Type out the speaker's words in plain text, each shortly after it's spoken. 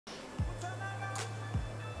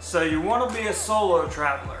So you want to be a solo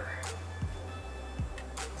traveler.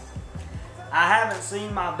 I haven't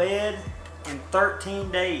seen my bed in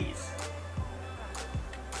 13 days.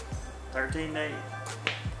 13 days.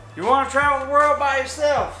 You want to travel the world by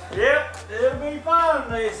yourself? Yep, it'll be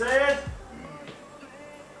fun, they said.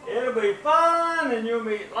 It'll be fun and you'll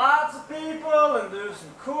meet lots of people and do some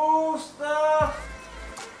cool stuff.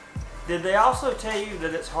 Did they also tell you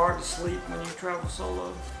that it's hard to sleep when you travel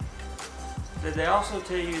solo? Did they also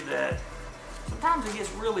tell you that sometimes it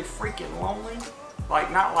gets really freaking lonely?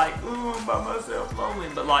 Like, not like, ooh, I'm by myself lonely,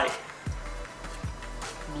 but like,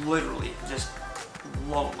 literally just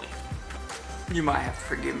lonely. You might have to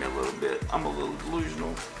forgive me a little bit. I'm a little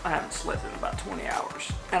delusional. I haven't slept in about 20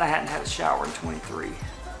 hours. And I hadn't had a shower in 23.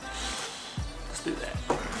 Let's do that.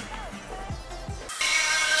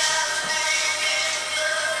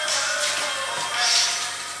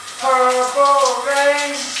 Purple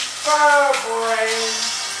rain, purple rain.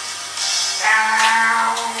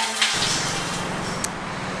 Ow.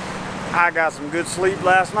 I got some good sleep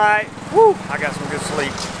last night. Woo! I got some good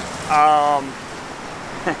sleep.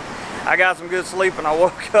 I got some good sleep and I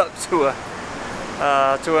woke up to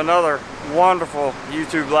another wonderful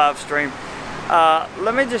YouTube live stream.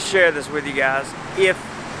 Let me just share this with you guys. If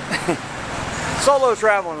solo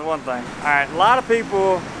traveling is one thing. Alright, a lot of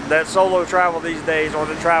people that solo travel these days, or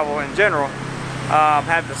that travel in general,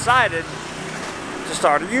 have decided to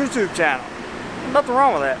start a YouTube channel. Nothing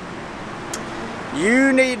wrong with that.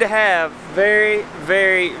 You need to have very,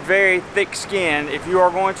 very, very thick skin if you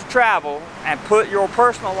are going to travel and put your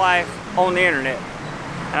personal life on the internet.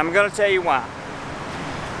 And I'm going to tell you why.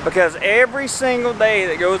 Because every single day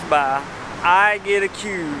that goes by, I get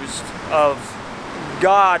accused of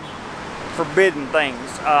God forbidden things.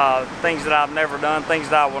 Things that I've never done, things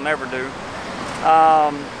that I will never do.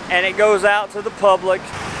 And it goes out to the public.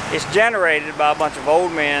 It's generated by a bunch of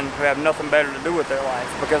old men who have nothing better to do with their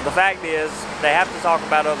life. Because the fact is, they have to talk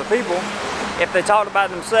about other people. If they talked about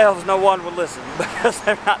themselves, no one would listen because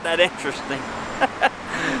they're not that interesting.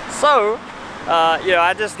 So, you know,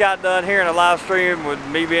 I just got done hearing a live stream with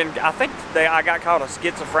me being, I think I got called a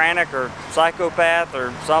schizophrenic or psychopath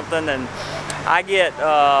or something. And I get,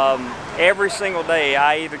 every single day,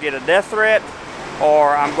 I either get a death threat,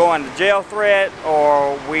 or I'm going to jail threat,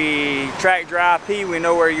 or we tracked your IP, we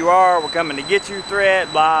know where you are, we're coming to get you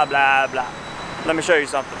threat, blah, blah, blah. Let me show you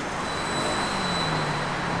something.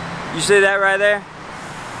 You see that right there?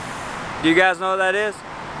 Do you guys know what that is?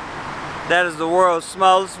 That is the world's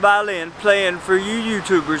smallest violin playing for you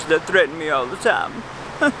YouTubers that threaten me all the time.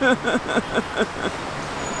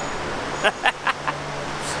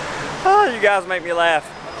 Oh, you guys make me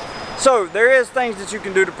laugh. So, there is things that you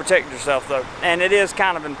can do to protect yourself though, and it is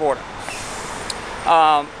kind of important.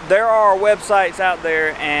 There are websites out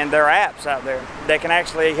there and there are apps out there that can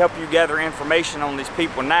actually help you gather information on these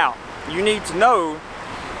people. Now, you need to know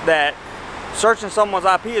that searching someone's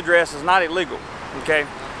IP address is not illegal, okay?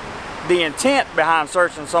 The intent behind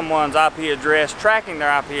searching someone's IP address, tracking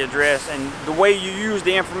their IP address, and the way you use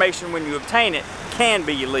the information when you obtain it can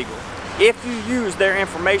be illegal. If you use their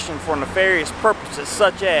information for nefarious purposes,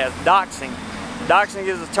 such as doxing. Doxing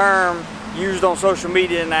is a term used on social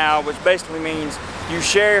media now, which basically means you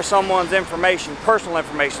share someone's information, personal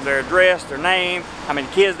information, their address, their name, how many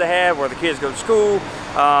kids they have, where the kids go to school,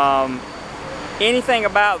 anything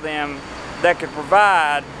about them that could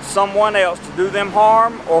provide someone else to do them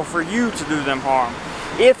harm or for you to do them harm.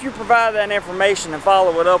 If you provide that information and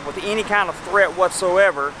follow it up with any kind of threat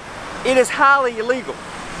whatsoever, it is highly illegal,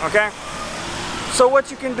 okay? So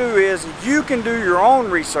what you can do is you can do your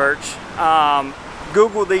own research.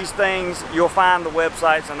 Google these things, you'll find the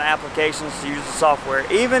websites and the applications to use the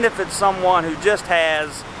software. Even if it's someone who just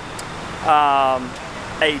has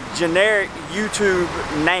a generic YouTube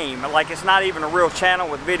name, like it's not even a real channel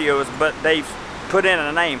with videos, but they've put in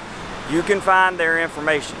a name, you can find their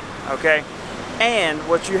information, okay? And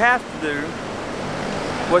what you have to do,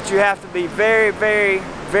 what you have to be very, very,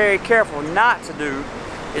 very careful not to do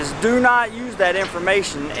is do not use that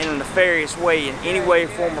information in a nefarious way in any way,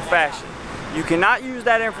 form, or fashion. You cannot use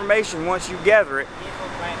that information once you gather it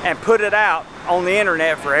and put it out on the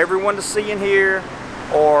internet for everyone to see and hear,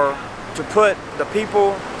 or to put the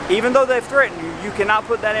people, even though they've threatened you, you cannot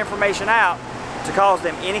put that information out to cause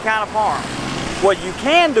them any kind of harm. What you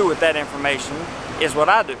can do with that information is what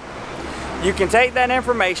I do. You can take that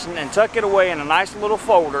information and tuck it away in a nice little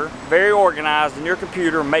folder, very organized in your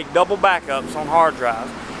computer, make double backups on hard drives,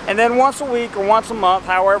 and then once a week or once a month,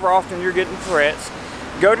 however often you're getting threats,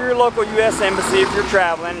 go to your local U.S. Embassy if you're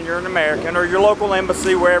traveling and you're an American, or your local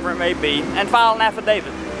embassy, wherever it may be, and file an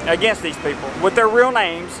affidavit against these people with their real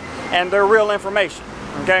names and their real information.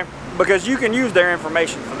 okay? Because you can use their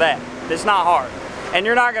information for that. It's not hard, and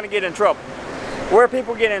you're not going to get in trouble. Where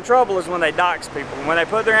people get in trouble is when they dox people. When they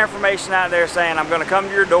put their information out there saying, I'm going to come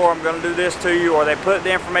to your door, I'm going to do this to you, or they put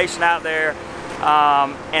the information out there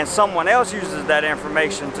and someone else uses that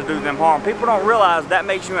information to do them harm. People don't realize that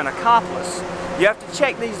makes you an accomplice. You have to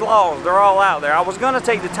check these laws. They're all out there. I was going to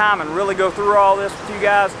take the time and really go through all this with you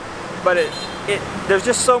guys, but there's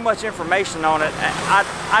just so much information on it.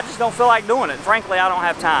 I just don't feel like doing it. Frankly, I don't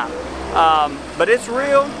have time. But it's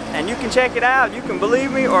real, and you can check it out. You can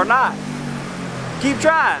believe me or not. Keep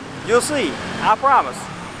trying. You'll see. I promise.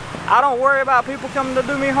 I don't worry about people coming to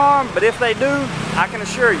do me harm, but if they do, I can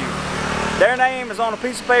assure you, their name is on a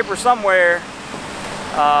piece of paper somewhere,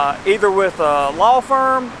 either with a law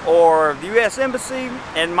firm or the U.S. Embassy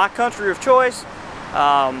in my country of choice.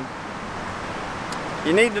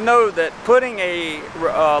 You need to know that putting a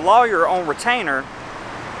lawyer on retainer,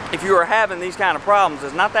 if you are having these kind of problems,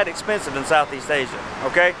 is not that expensive in Southeast Asia,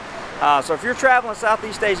 okay? So if you're traveling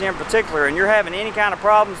Southeast Asia in particular and you're having any kind of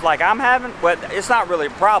problems like I'm having, well, it's not really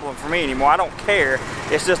a problem for me anymore. I don't care.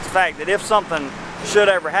 It's just the fact that if something should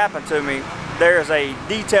ever happen to me, there's a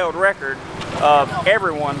detailed record of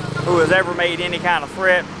everyone who has ever made any kind of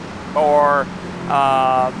threat or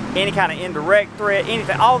any kind of indirect threat,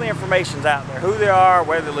 anything. All the information's out there. Who they are,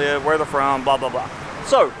 where they live, where they're from, blah, blah, blah.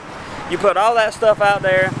 So you put all that stuff out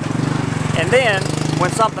there, and then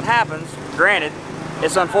when something happens, granted,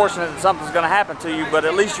 it's unfortunate that something's going to happen to you, but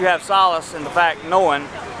at least you have solace in the fact knowing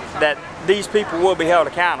that these people will be held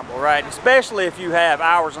accountable, right? Especially if you have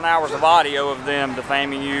hours and hours of audio of them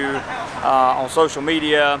defaming you on social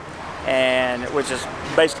media, and which is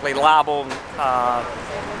basically libel.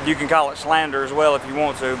 You can call it slander as well if you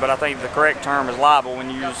want to, but I think the correct term is libel when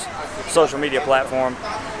you use social media platform.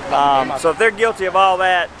 So if they're guilty of all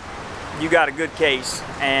that, you got a good case.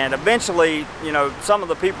 And eventually, you know, some of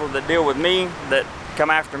the people that deal with me, that come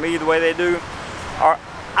after me the way they do, I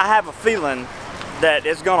have a feeling that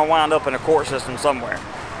it's going to wind up in a court system somewhere.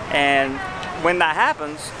 And when that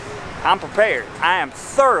happens, I'm prepared. I am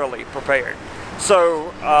thoroughly prepared.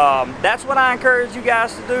 So that's what I encourage you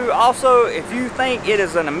guys to do. Also, if you think it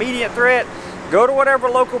is an immediate threat, go to whatever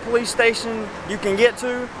local police station you can get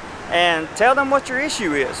to and tell them what your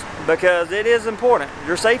issue is, because it is important.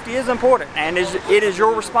 Your safety is important, and it is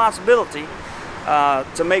your responsibility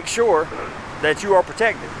to make sure that you are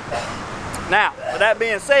protected. Now, with that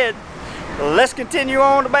being said, let's continue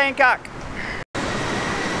on to Bangkok.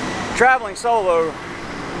 Traveling solo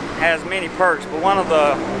has many perks, but one of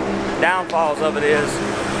the downfalls of it is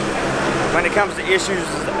when it comes to issues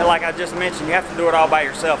like I just mentioned, you have to do it all by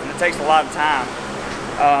yourself, and it takes a lot of time.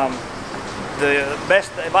 The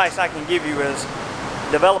best advice I can give you is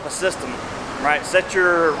develop a system, right? Set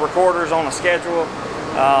your recorders on a schedule.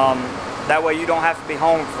 That way you don't have to be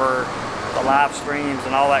home for the live streams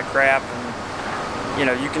and all that crap, and you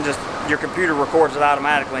know, you can just, your computer records it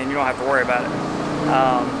automatically and you don't have to worry about it.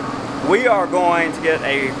 We are going to get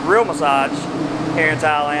a real massage here in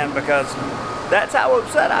Thailand because that's how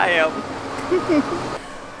upset I am.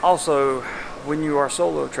 Also, when you are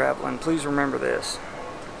solo traveling, please remember this.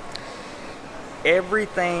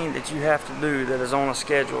 Everything that you have to do that is on a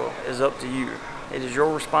schedule is up to you. It is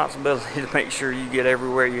your responsibility to make sure you get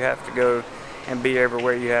everywhere you have to go and be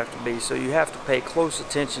everywhere you have to be. So you have to pay close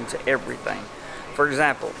attention to everything. For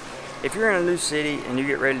example, if you're in a new city and you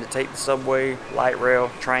get ready to take the subway, light rail,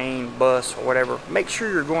 train, bus, or whatever, make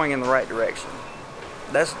sure you're going in the right direction.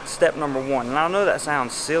 That's step number one. And I know that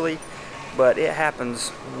sounds silly, but it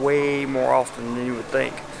happens way more often than you would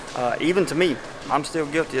think. Even to me, I'm still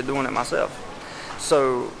guilty of doing it myself.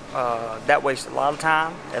 So that wastes a lot of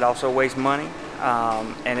time. It also wastes money.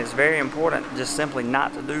 And it's very important just simply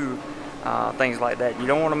not to do things like that. You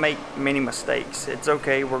don't want to make many mistakes. It's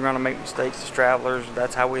okay, we're going to make mistakes as travelers.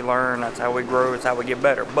 That's how we learn, that's how we grow, it's how we get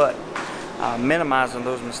better. But minimizing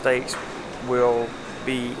those mistakes will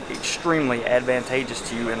be extremely advantageous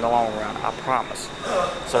to you in the long run, I promise.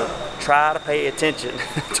 So try to pay attention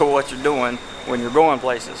to what you're doing when you're going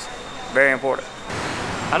places. Very important.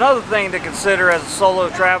 Another thing to consider as a solo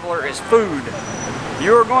traveler is food.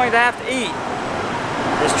 You're going to have to eat.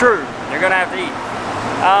 It's true, you're going to have to eat.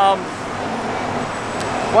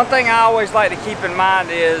 One thing I always like to keep in mind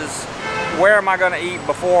is, where am I going to eat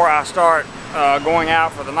before I start going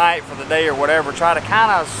out for the night, for the day, or whatever. Try to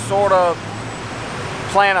kind of sort of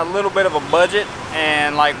plan a little bit of a budget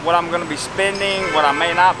and like what I'm going to be spending, what I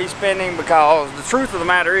may not be spending, because the truth of the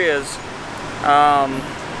matter is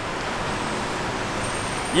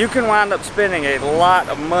you can wind up spending a lot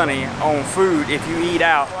of money on food if you eat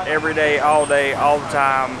out every day, all the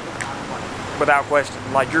time, without question.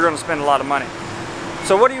 Like, you're going to spend a lot of money.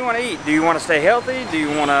 So what do you want to eat? Do you want to stay healthy? Do you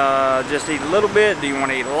want to just eat a little bit? Do you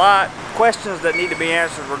want to eat a lot? Questions that need to be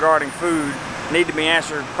answered regarding food need to be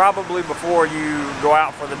answered probably before you go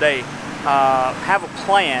out for the day. Have a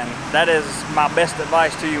plan. That is my best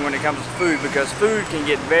advice to you when it comes to food, because food can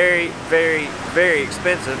get very, very, very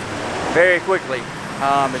expensive very quickly.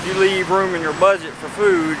 If you leave room in your budget for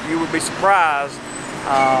food, you would be surprised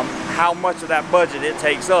how much of that budget it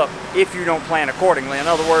takes up if you don't plan accordingly. In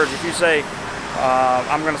other words, if you say,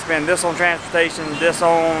 I'm going to spend this on transportation, this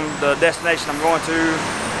on the destination I'm going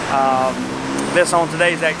to, this on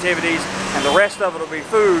today's activities, and the rest of it will be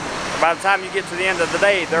food, by the time you get to the end of the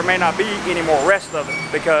day, there may not be any more rest of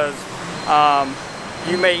it, because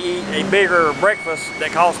you may eat a bigger breakfast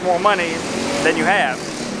that costs more money than you have.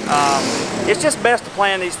 It's just best to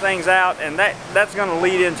plan these things out, and that's going to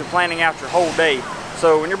lead into planning out your whole day.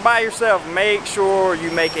 So when you're by yourself, make sure you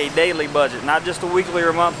make a daily budget, not just a weekly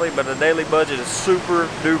or monthly, but a daily budget is super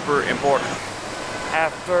duper important.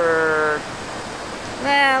 After,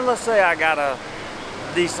 let's say I got a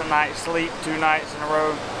decent night's sleep 2 nights in a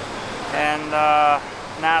row, and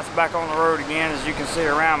now it's back on the road again. As you can see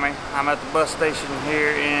around me, I'm at the bus station here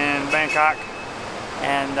in Bangkok,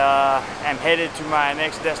 and I'm headed to my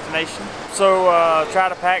next destination. So try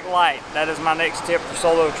to pack light. That is my next tip for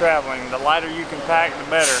solo traveling. The lighter you can pack, the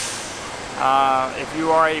better. If you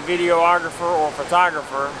are a videographer or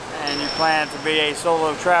photographer and you plan to be a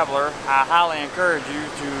solo traveler, I highly encourage you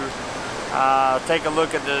to take a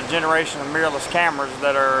look at the generation of mirrorless cameras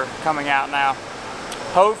that are coming out now.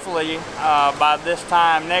 Hopefully by this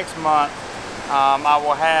time next month I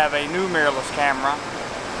will have a new mirrorless camera,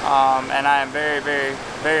 and I am very, very,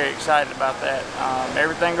 very excited about that.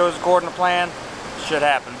 Everything goes according to plan, should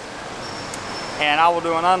happen. And I will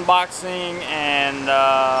do an unboxing and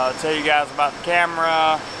tell you guys about the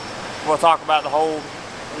camera. We'll talk about the whole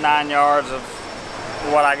 9 yards of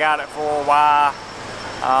what I got it for, why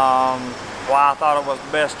I thought it was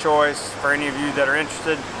the best choice for any of you that are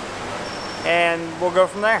interested, and we'll go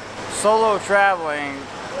from there. Solo traveling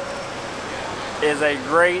is a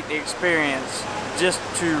great experience just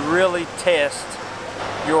to really test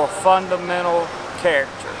your fundamental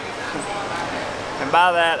character. And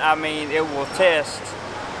by that I mean it will test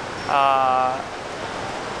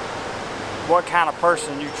what kind of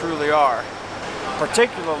person you truly are,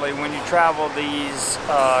 particularly when you travel these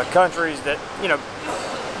countries that, you know,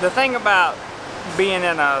 the thing about being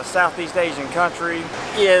in a Southeast Asian country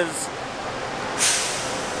is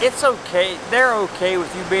it's okay, they're okay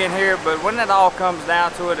with you being here, but when it all comes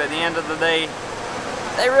down to it at the end of the day,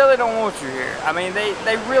 they really don't want you here. I mean,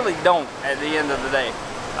 they really don't at the end of the day.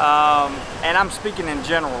 And I'm speaking in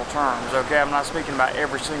general terms, okay? I'm not speaking about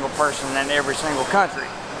every single person in every single country.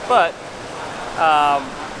 But,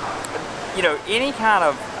 you know, any kind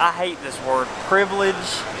of, I hate this word, privilege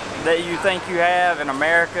that you think you have in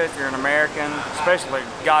America, if you're an American, especially,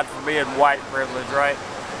 God forbid, white privilege, right?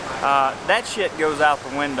 That shit goes out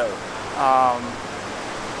the window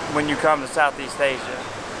when you come to Southeast Asia.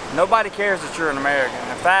 Nobody cares that you're an American.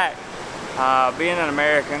 In fact, being an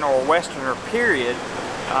American or Westerner, period,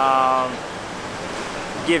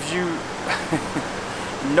 gives you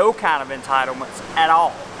no kind of entitlements at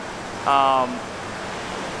all.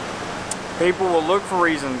 People will look for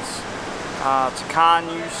reasons to con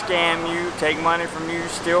you, scam you, take money from you,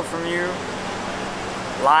 steal from you,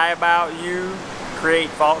 lie about you, create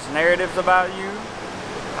false narratives about you.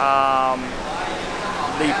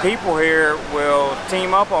 The people here will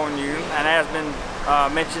team up on you, and as been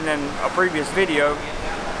mentioned in a previous video,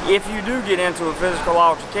 if you do get into a physical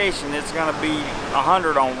altercation, it's going to be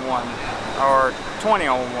 100-on-1 or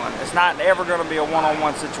 20-on-1. It's not ever going to be a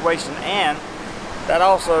one-on-one situation, and that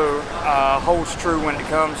also holds true when it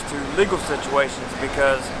comes to legal situations,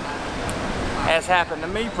 because as happened to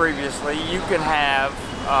me previously, you can have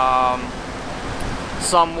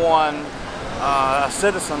someone, a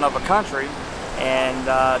citizen of a country, and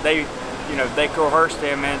they coerce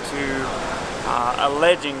them into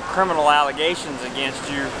alleging criminal allegations against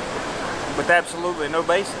you with absolutely no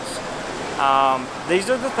basis. These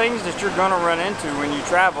are the things that you're going to run into when you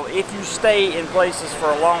travel if you stay in places for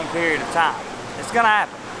a long period of time. It's going to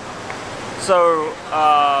happen. So,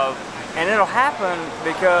 and it'll happen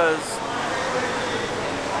because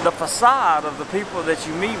the facade of the people that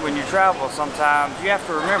you meet when you travel, sometimes you have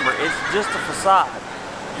to remember, it's just a facade.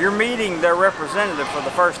 You're meeting their representative for the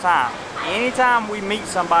first time. Anytime we meet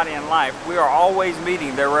somebody in life, we are always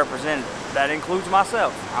meeting their representative. That includes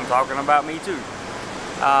myself. I'm talking about me too.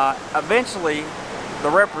 Eventually, the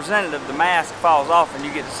representative, the mask falls off and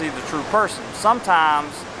you get to see the true person.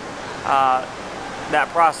 Sometimes that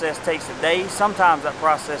process takes a day, sometimes that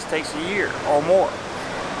process takes a year or more.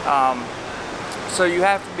 So you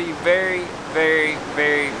have to be very, very,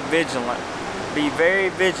 very vigilant. Be very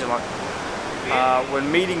vigilant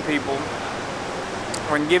when meeting people,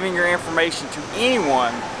 when giving your information to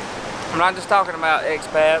anyone. I'm not just talking about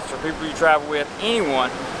expats or people you travel with,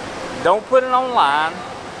 anyone. Don't put it online.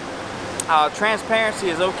 Transparency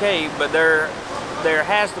is okay, but there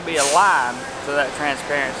has to be a line to that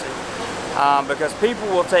transparency, because people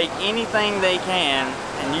will take anything they can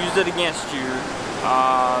and use it against you,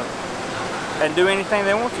 and do anything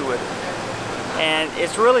they want to with it. And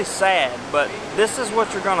it's really sad, but this is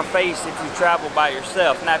what you're going to face if you travel by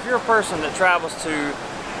yourself. Now, if you're a person that travels to,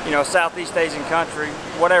 you know, Southeast Asian country,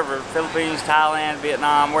 whatever, Philippines, Thailand,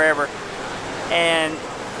 Vietnam, wherever, and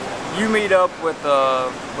you meet up with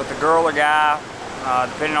a girl or guy,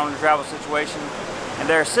 depending on the travel situation, and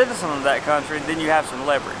they're a citizen of that country, then you have some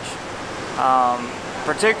leverage.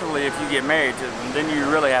 Particularly if you get married to them, then you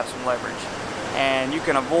really have some leverage. And you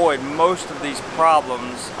can avoid most of these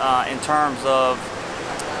problems in terms of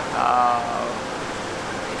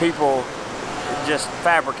people just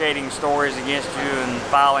fabricating stories against you and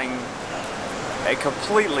filing a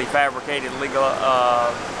completely fabricated legal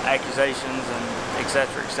accusations and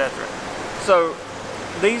etc., etc. So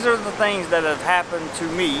these are the things that have happened to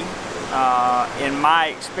me in my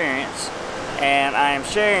experience, and I am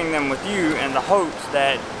sharing them with you in the hopes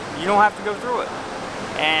that you don't have to go through it.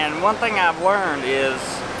 And one thing I've learned is,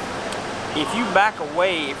 if you back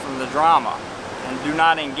away from the drama and do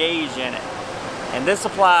not engage in it, and this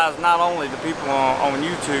applies not only to people on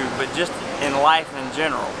YouTube, but just in life in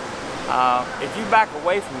general, if you back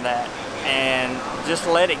away from that and just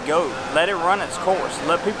let it go, let it run its course,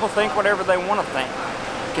 let people think whatever they want to think,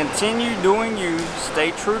 continue doing you,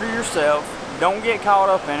 stay true to yourself, don't get caught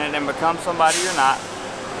up in it and become somebody you're not.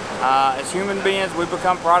 As human beings, we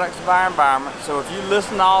become products of our environment, so if you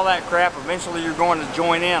listen to all that crap, eventually you're going to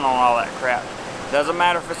join in on all that crap. Doesn't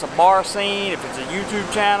matter if it's a bar scene, if it's a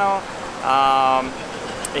YouTube channel,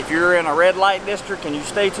 if you're in a red light district and you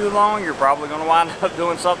stay too long, you're probably going to wind up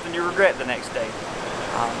doing something you regret the next day.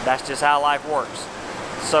 That's just how life works.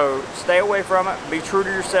 So stay away from it, be true to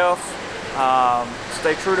yourself,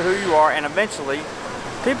 stay true to who you are, and eventually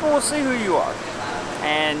people will see who you are,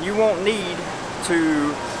 and you won't need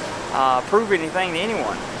to prove anything to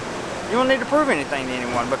anyone. You won't need to prove anything to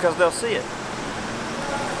anyone because they'll see it.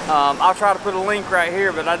 I'll try to put a link right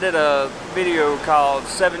here, but I did a video called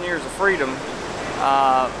 7 Years of Freedom,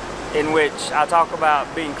 in which I talk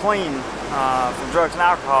about being clean from drugs and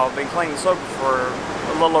alcohol, being clean and sober for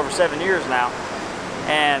a little over 7 years now.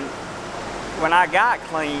 And when I got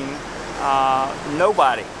clean,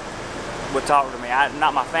 nobody would talk to me.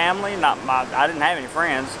 Not my family, I didn't have any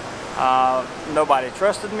friends. Nobody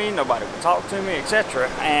trusted me, nobody would talk to me, etc.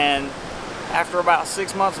 And after about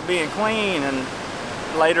 6 months of being clean, and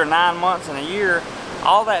later 9 months and a year,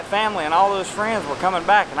 all that family and all those friends were coming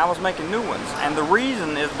back, and I was making new ones. And the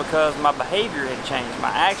reason is because my behavior had changed, my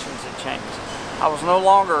actions had changed. I was no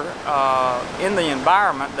longer in the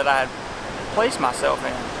environment that I had placed myself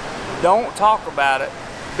in. Don't talk about it,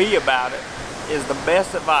 be about it, is the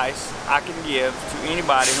best advice I can give to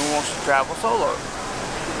anybody who wants to travel solo.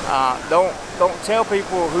 Don't tell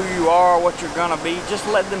people who you are, what you're gonna be. Just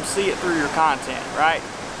let them see it through your content, right?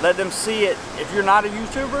 Let them see it. If you're not a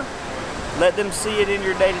YouTuber, let them see it in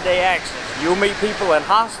your day-to-day actions. You'll meet people in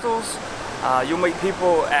hostels. You'll meet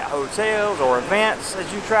people at hotels or events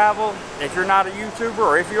as you travel, if you're not a YouTuber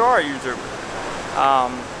or if you are a YouTuber.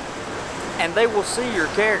 And they will see your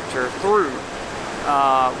character through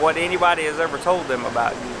what anybody has ever told them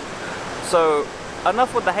about you. So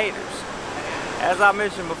enough with the haters. As I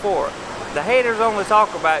mentioned before, the haters only talk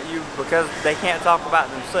about you because they can't talk about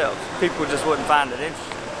themselves. People just wouldn't find it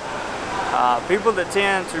interesting. People that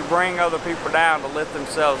tend to bring other people down to lift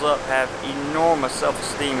themselves up have enormous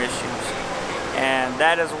self-esteem issues. And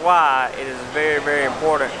that is why it is very, very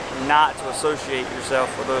important not to associate yourself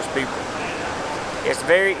with those people. It's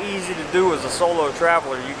very easy to do as a solo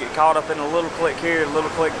traveler. You get caught up in a little clique here, a little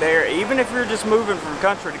clique there. Even if you're just moving from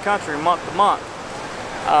country to country, month to month,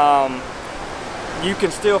 you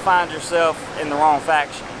can still find yourself in the wrong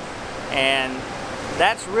faction. And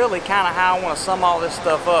that's really kind of how I want to sum all this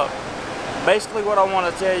stuff up. Basically what I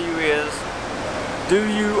want to tell you is, do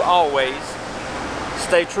you always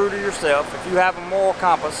stay true to yourself. If you have a moral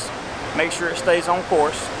compass, make sure it stays on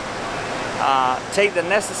course. Take the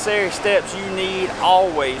necessary steps you need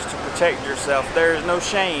always to protect yourself. There is no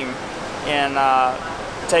shame in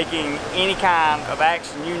taking any kind of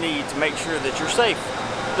action you need to make sure that you're safe.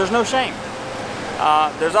 There's no shame.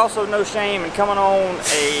 There's also no shame in coming on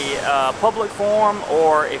a public forum,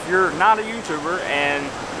 or if you're not a YouTuber and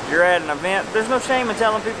you're at an event, there's no shame in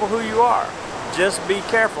telling people who you are. Just be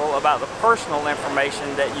careful about the personal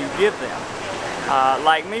information that you give them.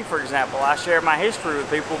 Like me, for example, I share my history with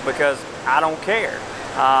people because I don't care.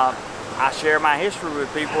 I share my history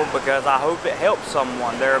with people because I hope it helps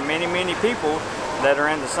someone. There are many, many people that are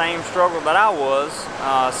in the same struggle that I was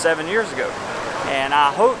 7 years ago. And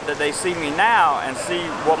I hope that they see me now and see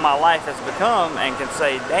what my life has become and can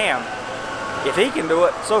say, damn, if he can do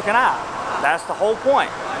it, so can I. That's the whole point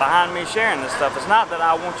behind me sharing this stuff. It's not that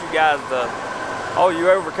I want you guys to, oh, you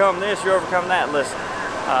overcome this, you overcome that. Listen,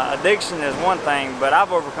 addiction is one thing, but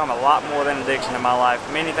I've overcome a lot more than addiction in my life.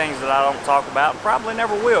 Many things that I don't talk about, probably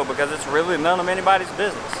never will, because it's really none of anybody's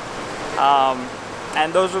business.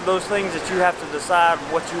 And those are those things that you have to decide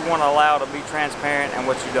what you want to allow to be transparent and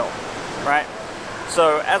what you don't, right?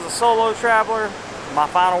 So as a solo traveler, my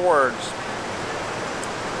final words: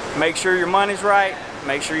 make sure your money's right.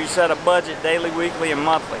 Make sure you set a budget daily, weekly, and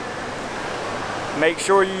monthly. Make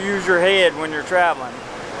sure you use your head when you're traveling.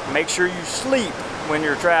 Make sure you sleep when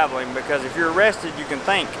you're traveling, because if you're rested, you can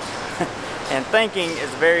think. And thinking is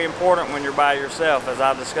very important when you're by yourself, as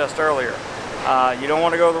I discussed earlier. You don't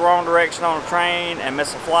want to go the wrong direction on a train and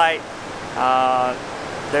miss a flight.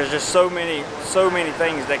 There's just so many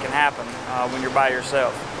things that can happen when you're by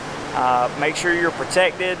yourself. Make sure you're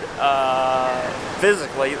protected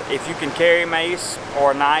physically. If you can carry mace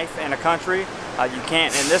or a knife in a country, you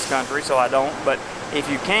can't in this country, so I don't, but if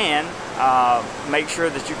you can, make sure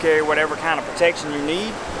that you carry whatever kind of protection you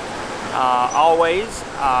need. Always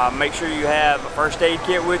make sure you have a first aid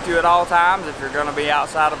kit with you at all times if you're going to be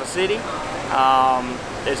outside of a city.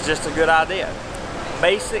 It's just a good idea.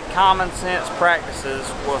 Basic common sense practices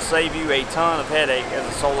will save you a ton of headache as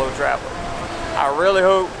a solo traveler. I really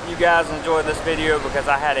hope you guys enjoyed this video, because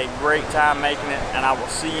I had a great time making it, and I will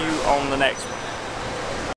see you on the next one.